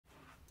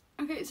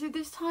Okay, so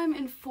this time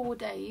in 4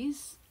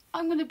 days,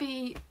 I'm going to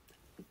be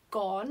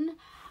gone,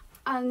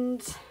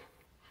 and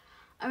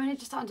I'm only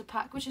just starting to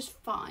pack, which is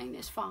fine,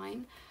 it's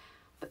fine.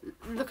 But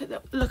look at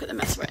the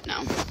mess right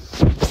now.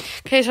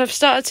 Okay, so I've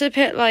started to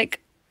put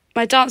like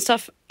my dance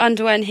stuff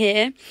underwear in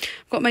here.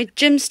 I've got my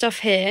gym stuff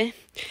here,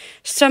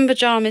 some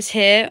pyjamas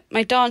here,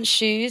 my dance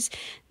shoes,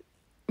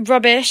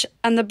 rubbish,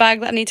 and the bag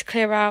that I need to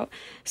clear out,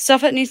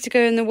 stuff that needs to go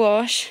in the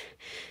wash,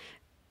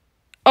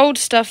 old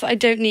stuff that I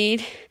don't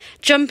need,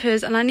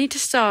 jumpers, and I need to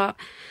start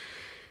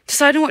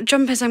deciding what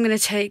jumpers I'm going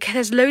to take.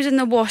 There's loads in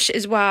the wash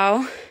as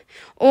well.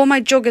 All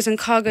my joggers and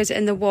cargos are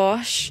in the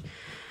wash.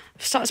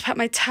 I've started to pack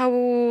my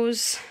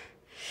towels.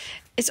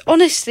 It's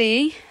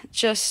honestly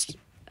just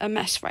a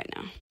mess right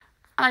now.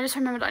 And I just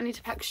remembered I need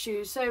to pack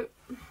shoes. So,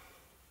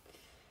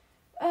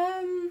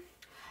 don't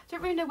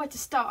really know where to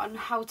start on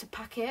how to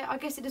pack it. I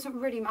guess it doesn't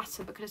really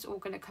matter because it's all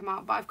going to come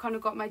out. But I've kind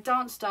of got my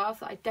dance stuff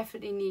that I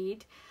definitely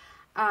need.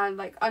 And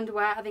like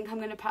underwear. I think I'm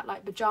going to pack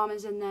like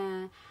pyjamas in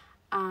there.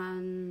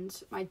 And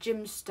my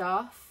gym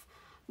stuff.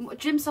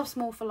 Gym stuff's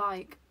more for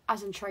like,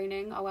 as in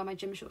training. I wear my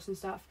gym shorts and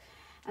stuff.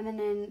 And then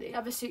in the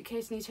other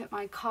suitcase, I need to put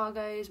my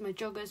cargos, my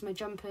joggers, my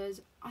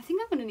jumpers. I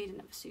think I'm going to need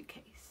another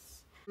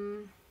suitcase.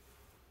 There's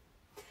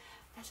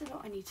a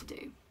lot I need to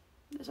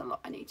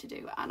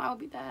do. And I'll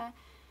be there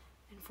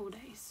in 4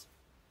 days.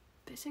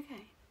 But it's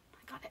okay.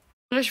 I got it.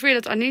 I just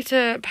realised I need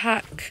to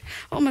pack...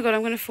 Oh my god,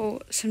 I'm going to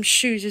fall some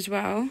shoes as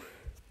well.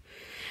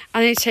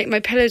 I need to take my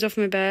pillows off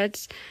my bed.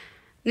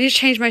 I need to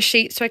change my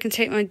sheets so I can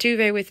take my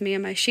duvet with me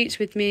and my sheets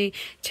with me.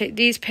 Take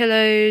these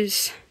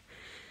pillows.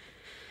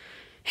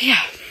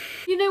 Yeah.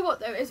 You know what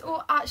though, it's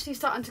all actually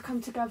starting to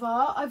come together.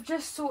 I've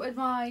just sorted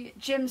my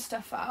gym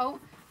stuff out.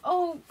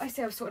 Oh, I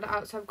say I've sorted it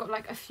out, so I've got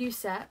like a few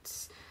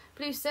sets.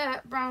 Blue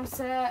set, brown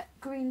set,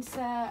 green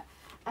set,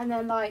 and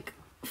then like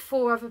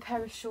 4 other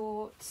pair of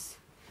shorts.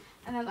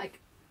 And then like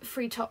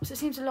 3 tops. It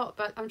seems a lot,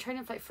 but I'm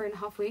training for like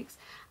 3.5 weeks.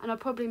 And I'll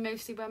probably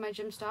mostly wear my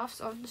gym stuff,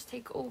 so I'll just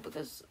take it all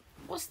because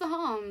what's the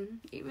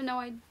harm? Even though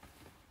I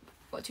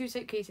got 2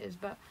 suitcases,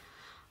 but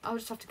I'll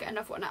just have to get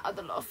another one out of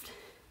the loft.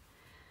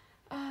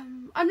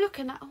 I'm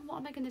looking at, what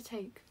am I going to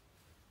take?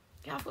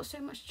 Yeah, I've got so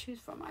much to choose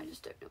from. I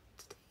just don't know what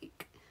to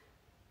take.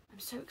 I'm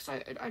so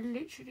excited. I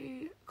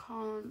literally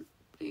can't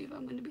believe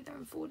I'm going to be there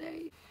in 4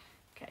 days.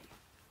 Okay,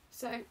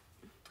 so I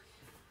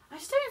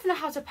just don't even know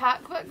how to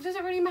pack, but does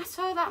it really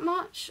matter that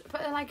much?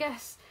 But then I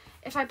guess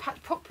if I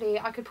packed properly,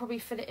 I could probably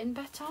fit it in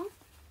better.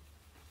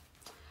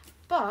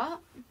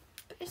 But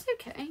it's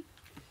okay.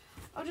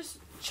 I'll just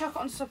chuck it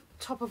on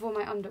top of all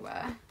my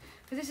underwear.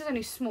 Because this is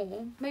only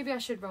small. Maybe I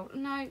should roll it.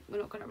 No, we're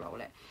not going to roll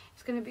it.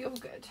 It's going to be all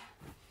good.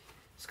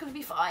 It's going to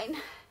be fine.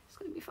 It's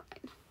going to be fine.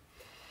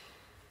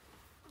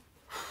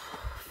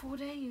 4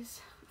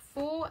 days.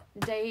 4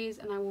 days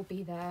and I will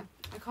be there.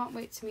 I can't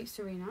wait to meet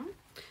Serena.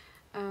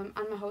 And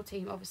my whole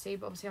team, obviously.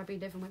 But obviously I'll be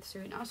living with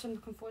Serena. So I'm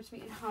looking forward to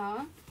meeting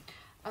her.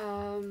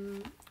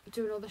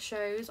 Doing all the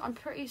shows. I'm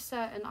pretty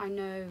certain I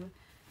know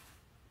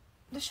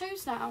the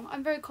shows now.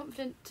 I'm very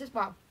confident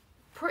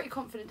pretty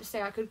confident to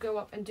say I could go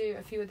up and do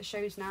a few of the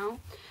shows now.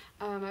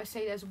 I would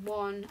say there's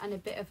one and a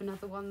bit of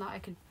another one that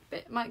I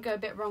might go a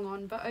bit wrong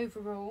on, but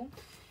overall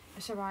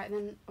it's alright. And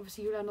then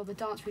obviously you learn all the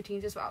dance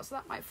routines as well, so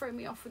that might throw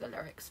me off with the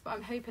lyrics, but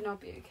I'm hoping I'll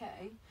be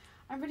okay.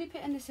 I'm really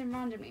putting this in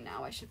randomly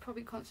now. I should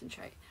probably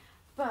concentrate,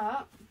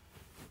 but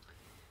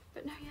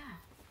no, yeah,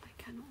 I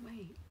cannot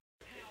wait.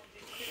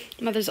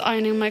 Mother's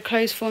ironing my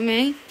clothes for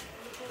me.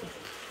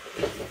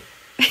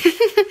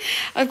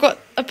 I've got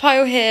a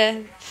pile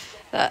here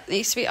that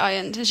needs to be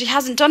ironed, and she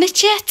hasn't done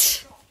it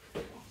yet.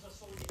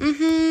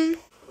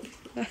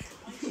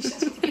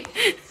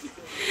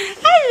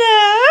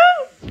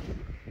 Hello!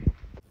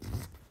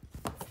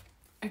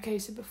 Okay,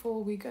 so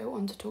before we go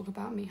on to talk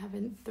about me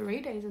having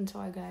 3 days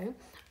until I go,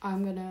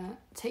 I'm going to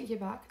take you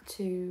back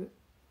to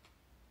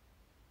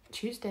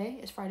Tuesday,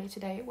 it's Friday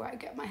today, where I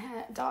get my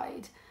hair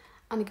dyed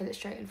and I get it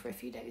straightened for a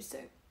few days, so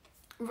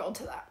roll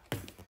to that.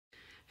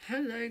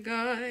 Hello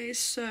guys,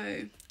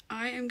 so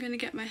I am going to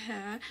get my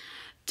hair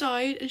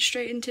dyed and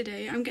straightened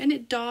today. I'm getting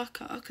it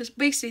darker because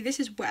basically this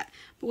is wet,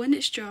 but when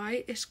it's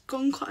dry it's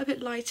gone quite a bit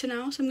lighter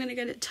now, so I'm going to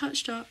get it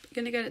touched up,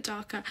 going to get it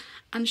darker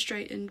and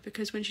straightened,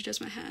 because when she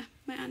does my hair,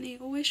 my auntie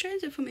always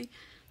straightens it for me.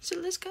 So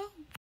let's go.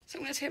 So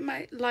I'm going to take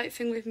my light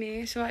thing with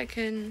me so I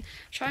can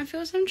try and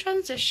feel some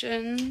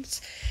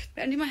transitions,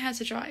 but only my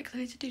hairs are dry because I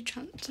need to do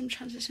some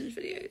transitions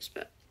videos,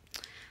 but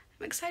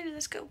I'm excited.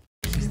 Let's go.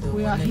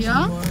 We are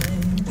here.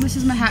 This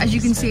is my hat. As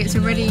you can see, it's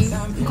already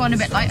gone a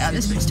bit lighter.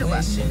 This bit's still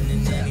wet. So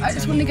I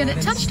just want to get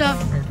it touched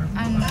up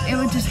and it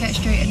will just get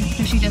straightened.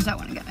 If she does that, I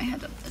want to get my hair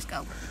done. Let's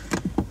go.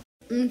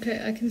 Okay,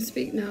 I can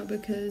speak now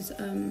because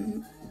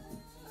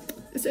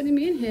it's only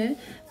me in here,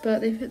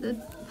 but they put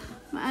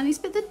my Annie's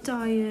put the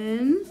dye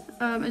in.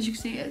 As you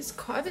can see, it's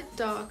quite a bit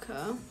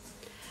darker.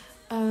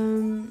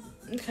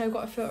 Okay, I've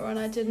got a filter on.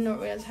 I did not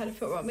realise I had a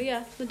filter on, but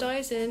yeah, the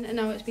dye's in, and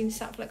now it's been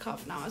sat for like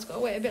half an hour. It's got to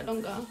wait a bit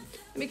longer, and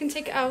we can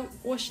take it out,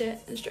 wash it,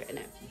 and straighten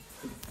it.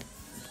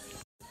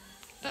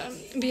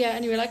 But yeah,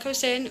 anyway, like I was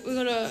saying, we're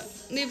gonna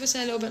leave this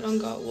in a little bit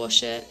longer,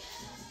 wash it,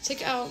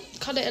 take it out,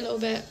 cut it a little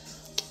bit,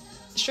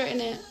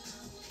 straighten it.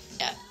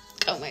 Yeah,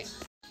 can't wait.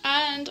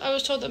 And I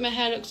was told that my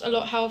hair looks a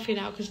lot healthier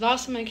now, because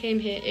last time I came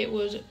here it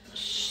was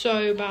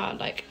so bad.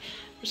 Like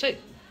it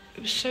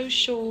was so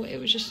short, it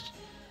was just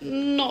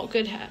not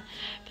good hair.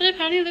 But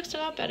apparently it looks a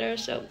lot better,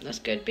 so that's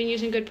good. Been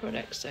using good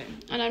products, so,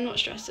 and I'm not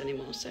stressed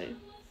anymore, so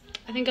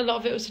I think a lot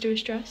of it was to do with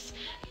stress.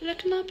 It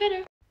looked a lot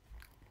better.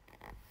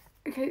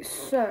 Okay,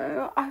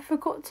 so I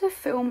forgot to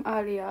film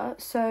earlier,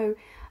 so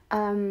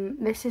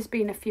this has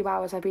been a few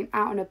hours. I've been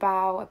out and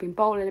about, I've been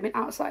bowling, I've been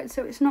outside,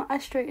 so it's not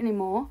as straight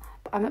anymore,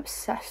 but I'm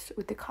obsessed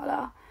with the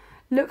colour.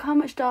 Look how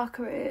much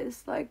darker it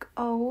is. Like,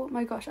 oh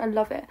my gosh, I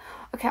love it.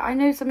 Okay, I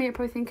know some of you are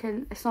probably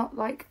thinking it's not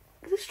like,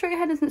 the straight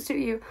hair doesn't suit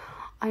you.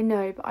 I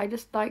know, but I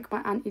just like my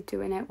auntie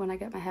doing it when I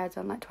get my hair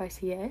done like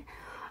twice a year.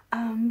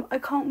 I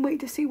can't wait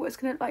to see what it's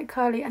going to look like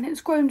curly, and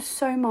it's grown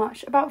so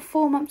much. About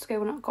 4 months ago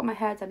when I got my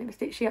hair done, it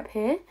was literally up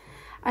here,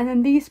 and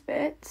then these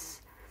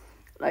bits,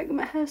 like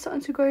my hair's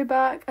starting to grow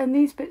back, and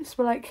these bits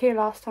were like here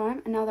last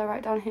time, and now they're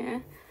right down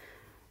here.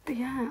 But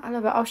yeah, I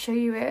love it. I'll show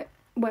you it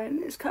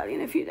when it's curly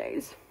in a few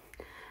days,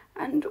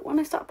 and when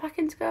I start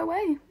packing to go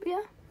away. But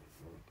yeah,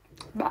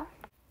 bye.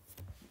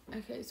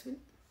 Okay, so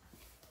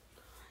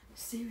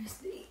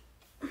seriously,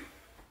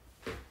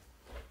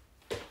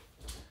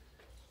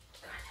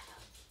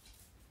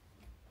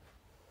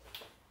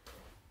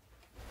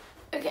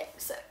 okay,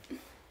 so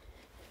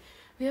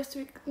we have to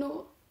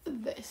ignore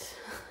this.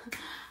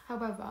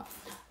 However,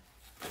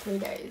 3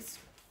 days,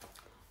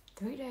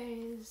 and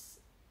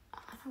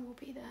I will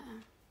be there.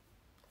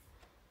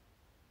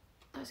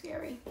 That's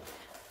scary.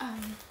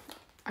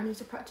 I need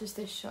to practice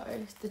this show,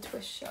 the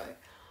twist show,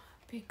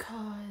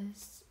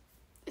 because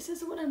this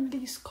is the one I'm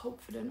least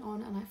confident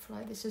on, and I feel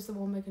like this is the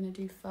one we're going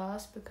to do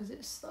first, because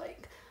it's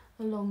like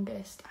the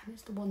longest, and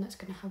it's the one that's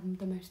going to have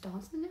the most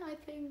dance in it, I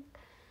think.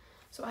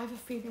 So I have a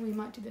feeling we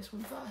might do this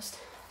one first,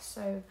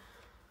 so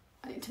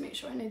I need to make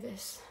sure I know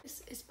this.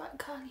 It's back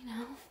curly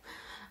now.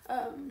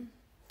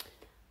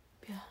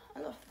 Yeah, I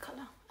love the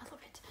colour, I love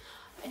it.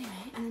 But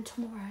anyway, and then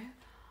tomorrow,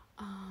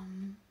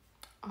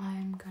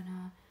 I'm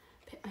gonna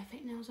put my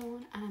fake nails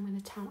on, and I'm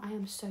gonna tan. I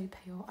am so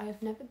pale. I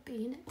have never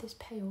been this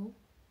pale.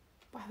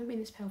 I haven't been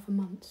this pale for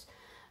months.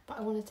 But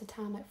I wanted to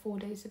tan like 4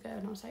 days ago,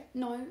 and I was like,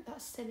 no,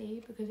 that's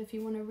silly, because if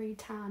you want to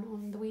re-tan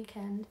on the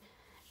weekend,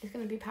 it's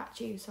gonna be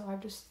patchy. So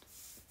I've just,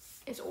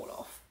 it's all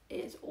off.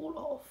 It is all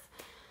off.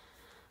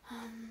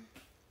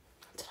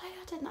 Today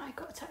I didn't. I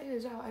got a tattoo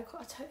as well. I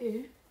got a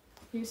tattoo.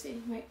 You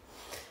see, wait.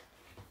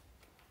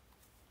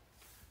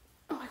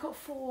 Oh, I got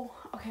 4.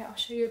 Okay, I'll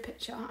show you a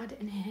picture. I'll add it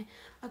in here.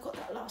 I got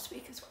that last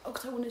week as well,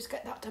 because I wanted to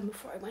get that done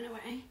before I went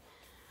away.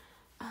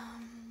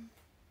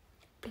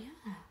 But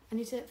yeah, I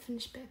need to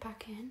finish a bit of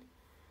packing,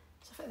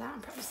 stuff like that,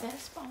 and practice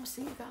this. But I'll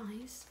see you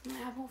guys when I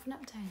have more of an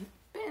update.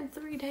 But in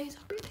 3 days,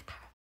 I'll be there.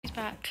 He's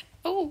back.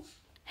 Oh,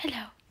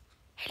 hello.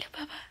 Hello,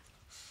 Baba.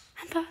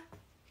 Amber.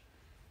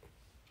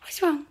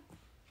 What's wrong?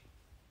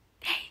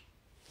 Hey.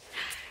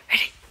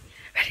 Ready?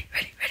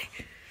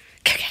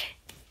 Go get it.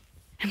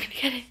 I'm gonna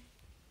get it.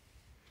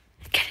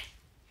 Get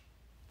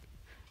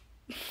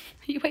it.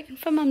 Are you waiting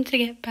for Mum to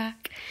get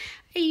back?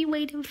 Are you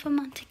waiting for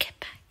Mum to get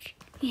back?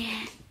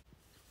 Yeah.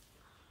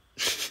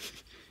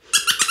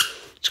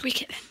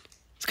 Squeak it then.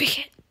 Squeak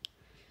it.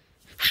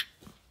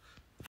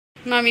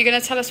 Mum, you're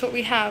gonna tell us what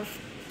we have?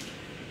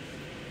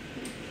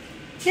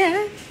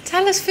 Yeah,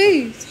 tell us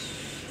food.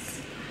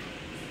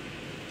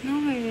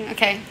 No.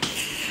 Okay.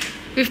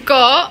 We've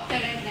got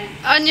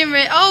onion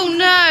ring. Oh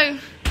no!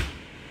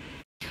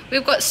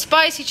 We've got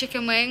spicy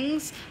chicken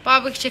wings,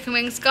 barbecue chicken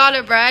wings,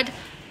 garlic bread,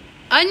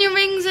 onion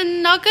rings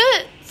and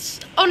nuggets.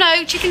 Oh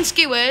no, chicken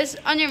skewers,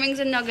 onion rings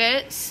and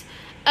nuggets.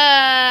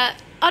 I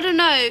don't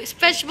know,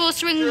 vegetable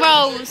spring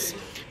rolls,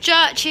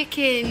 jerk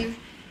chicken,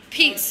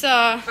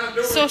 pizza,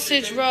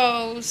 sausage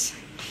rolls,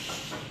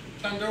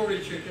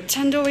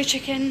 tandoori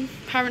chicken,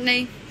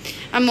 apparently,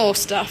 and more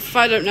stuff.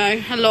 I don't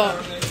know, a lot.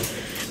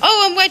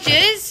 Oh, and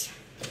wedges.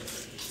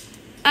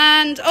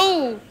 And,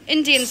 oh,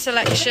 Indian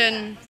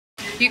selection.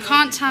 You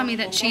can't tell me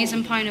that cheese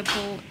and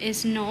pineapple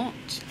is not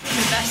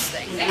the best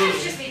thing.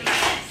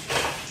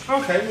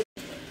 Okay.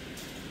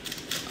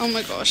 Oh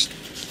my gosh.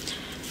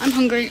 I'm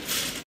hungry.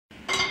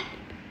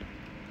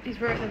 He's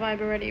broke the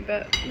vibe already,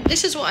 but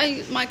this is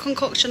what my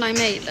concoction I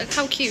made. Look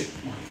how cute.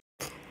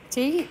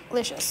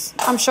 Delicious.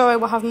 I'm sure I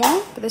will have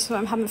more, but this is what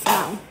I'm having for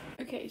now.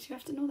 Okay, so you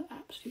have to know the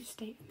absolute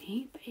state of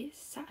me, but it's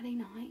Saturday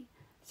night,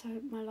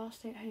 so my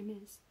last day at home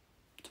is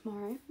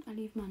tomorrow. I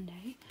leave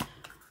Monday.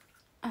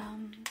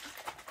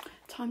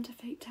 Time to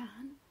fake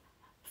tan.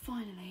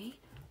 Finally,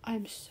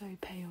 I'm so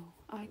pale.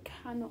 I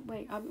cannot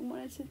wait. I've been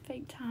wanting to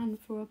fake tan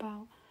for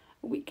about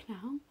a week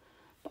now,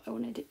 but I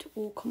wanted it to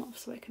all come off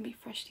so I can be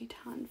freshly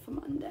tan for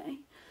Monday.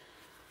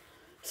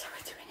 So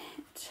we're doing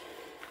it.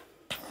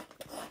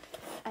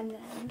 And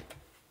then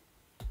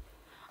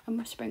I'm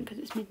whispering because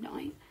it's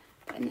midnight.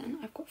 And then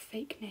I've got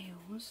fake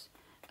nails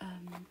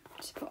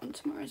to put on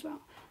tomorrow as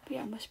well. But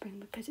yeah, I'm whispering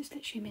because it's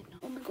literally midnight.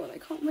 Oh my god, I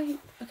can't wait.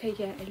 Okay,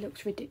 yeah, it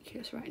looks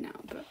ridiculous right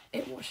now, but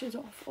it washes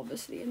off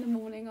obviously in the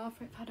morning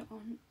after I've had it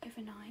on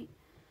overnight.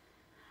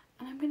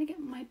 I'm going to get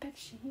my bed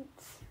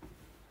sheets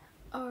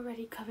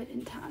already covered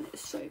in tan.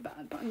 It's so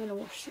bad, but I'm going to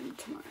wash them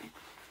tomorrow.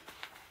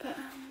 But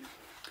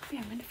yeah,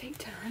 I'm going to fake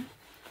tan.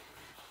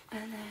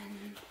 And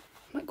then, oh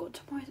my god,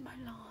 tomorrow's my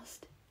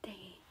last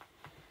day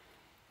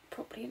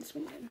properly in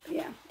Swindon. But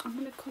yeah, I'm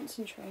going to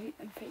concentrate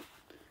and fake.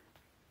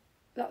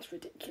 That's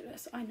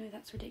ridiculous. I know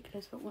that's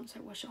ridiculous, but once I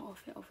wash it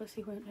off, it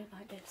obviously won't look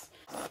like this.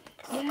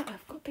 Yeah,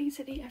 I've got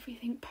basically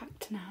everything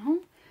packed now.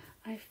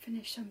 I've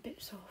finished some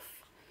bits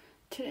off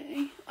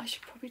today. I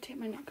should probably take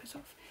my necklace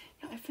off.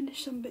 Yeah, I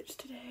finished some bits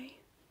today.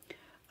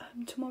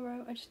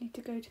 Tomorrow I just need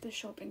to go to the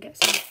shop and get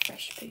some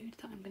fresh food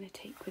that I'm going to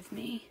take with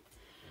me.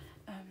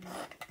 I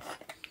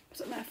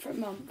was there for a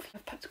month.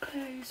 I've packed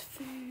clothes,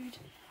 food,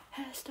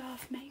 hair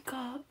stuff,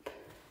 makeup,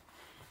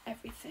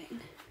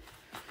 everything.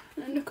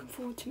 And I'm looking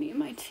forward to meeting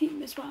my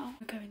team as well.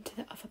 We're going to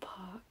the other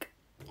park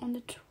on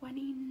the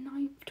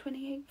 29th,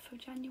 28th of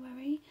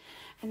January.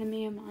 And then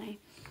me and my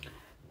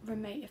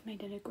roommate have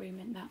made an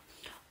agreement that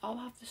I'll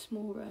have the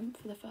small room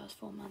for the first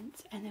 4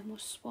 months and then we'll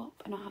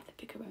swap and I'll have the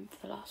bigger room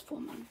for the last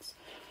 4 months.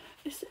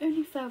 It's the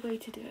only fair way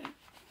to do it.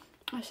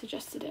 I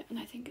suggested it and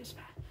I think it's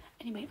fair.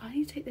 Anyway, I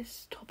need to take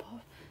this top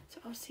off, so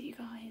I'll see you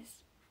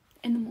guys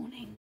in the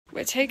morning.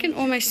 We're taking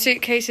all my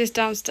suitcases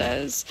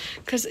downstairs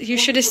because you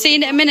should have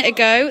seen it a minute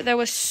ago. There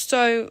was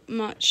so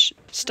much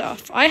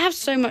stuff. I have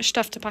so much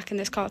stuff to pack in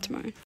this car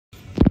tomorrow.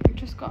 We've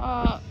just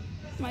got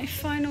my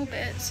final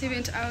bits. We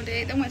went to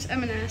Aldi, then went to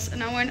M&S, and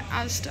now we're in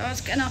Asda. I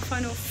was getting our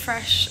final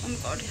fresh, oh my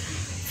god,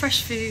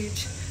 fresh food,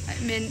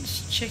 like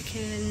mince,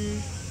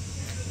 chicken,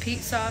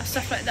 pizza,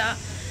 stuff like that.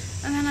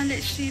 And then I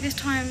literally, this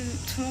time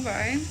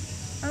tomorrow,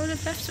 I would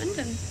have left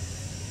Swindon.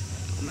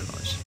 Oh my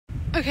gosh.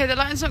 Okay, the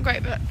lighting's not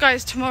great, but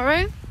guys,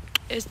 tomorrow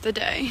is the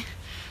day.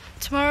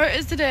 Tomorrow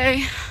is the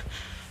day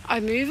I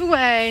move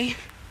away.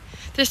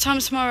 This time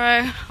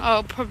tomorrow,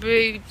 I'll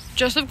probably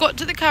just have got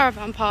to the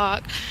caravan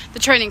park, the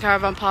training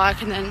caravan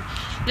park, and then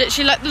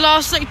literally like the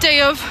last day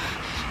of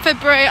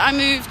February, I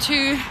move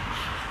to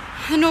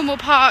the normal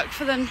park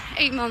for then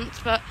 8 months.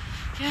 But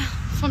yeah,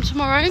 from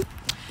tomorrow,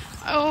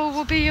 I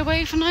will be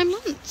away for 9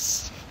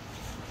 months.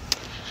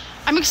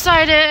 I'm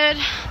excited,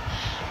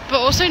 but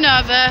also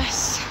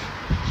nervous,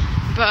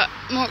 but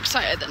more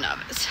excited than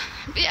nervous.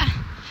 But yeah,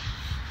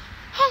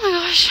 oh my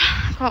gosh,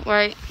 I can't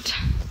wait.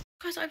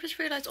 Guys, I just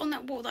realised on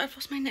that wall that I've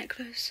lost my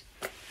necklace.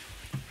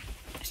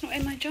 It's not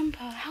in my jumper.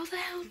 How the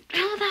hell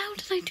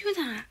did I do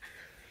that?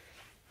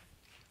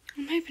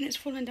 I'm hoping it's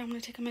fallen down when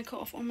I take my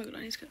coat off. Oh my god,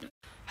 I need to go look.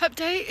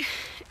 Update,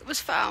 it was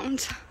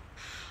found.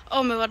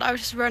 Oh my god, I was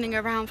just running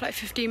around for like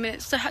 15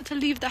 minutes. So I had to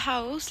leave the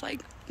house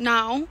like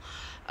now.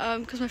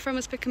 Because my friend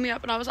was picking me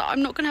up and I was like,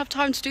 I'm not going to have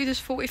time to do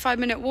this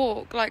 45-minute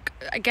walk, like,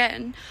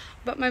 again.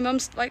 But my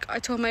mum's, like, I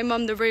told my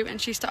mum the route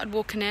and she started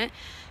walking it.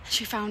 And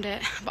she found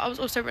it. But I was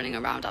also running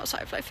around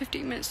outside for like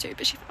 15 minutes too,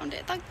 but she found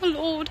it. Thank the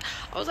Lord.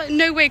 I was like,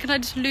 no way can I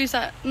just lose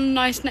that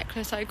nice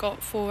necklace I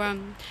got for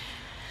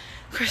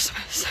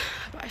Christmas.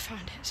 But I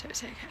found it, so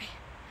it's okay.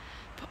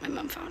 But my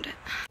mum found it.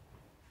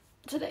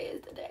 Today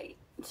is the day.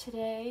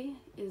 Today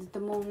is the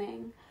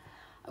morning.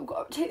 I've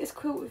got to take this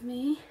quilt with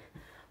me.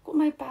 Got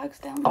my bags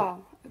down.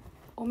 Wow,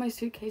 all my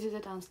suitcases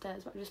are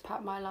downstairs, but I just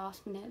packed my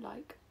last minute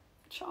like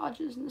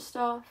chargers and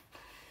stuff.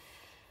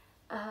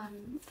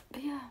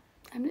 But yeah,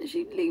 I'm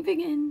literally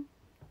leaving in.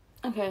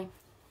 Okay,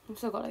 I've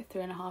still got like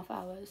 3.5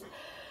 hours.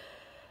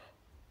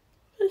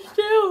 But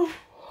still,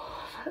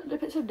 the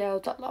bits of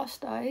nails that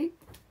last night,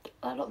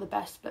 they're not the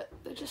best, but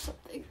they're just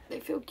something. They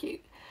feel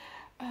cute.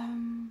 But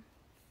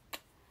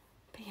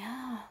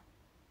yeah,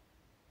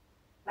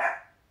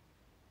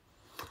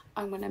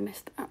 I'm gonna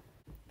miss that.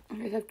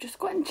 Okay, I've just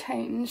gotten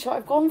changed. So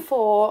I've gone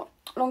for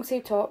long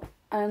sleeve top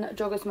and a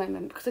jogger's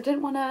moment because I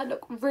didn't want to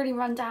look really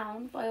run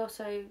down, but I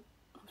also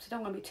obviously don't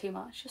want to be too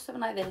much. Just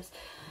something like this,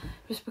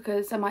 just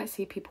because I might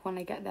see people when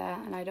I get there,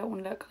 and I don't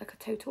want to look like a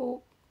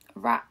total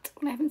rat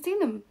when I haven't seen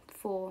them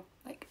for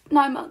like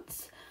 9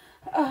 months.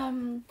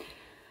 But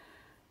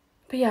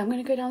yeah, I'm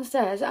gonna go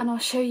downstairs and I'll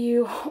show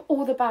you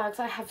all the bags.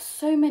 I have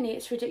so many,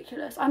 it's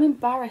ridiculous. I'm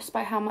embarrassed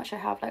by how much I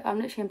have. Like, I'm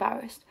literally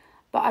embarrassed.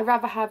 But I'd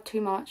rather have too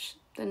much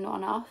than not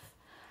enough.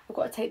 I've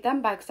got to take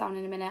them bags down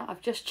in a minute.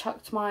 I've just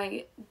chucked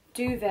my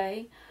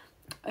duvet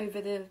over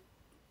the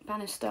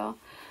banister,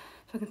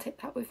 so I can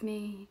take that with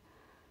me.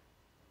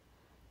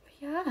 But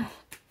yeah,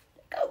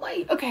 can't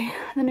wait. Okay,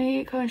 let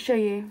me go and show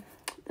you.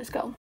 Let's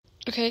go.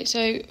 Okay,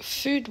 so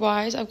food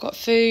wise, I've got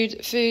food.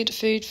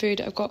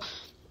 I've got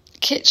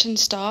kitchen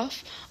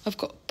stuff, I've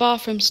got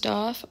bathroom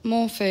stuff,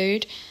 more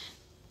food,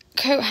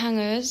 coat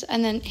hangers,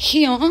 and then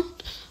here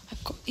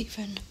I've got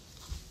even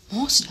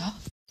more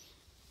stuff.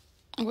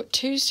 I've got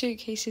 2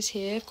 suitcases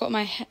here. I've got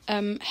my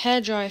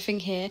hairdryer thing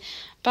here.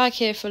 Bag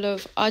here full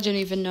of, I don't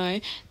even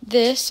know.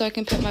 This, so I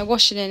can put my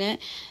washing in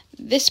it.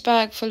 This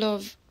bag full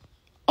of,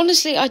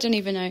 honestly, I don't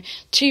even know.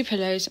 2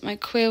 pillows, my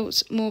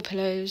quilts, more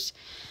pillows.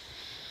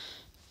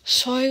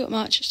 So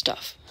much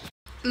stuff.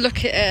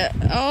 Look at it.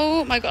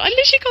 Oh my god, I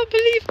literally can't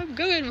believe I'm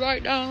going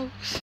right now.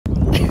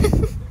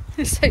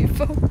 It's so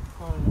full.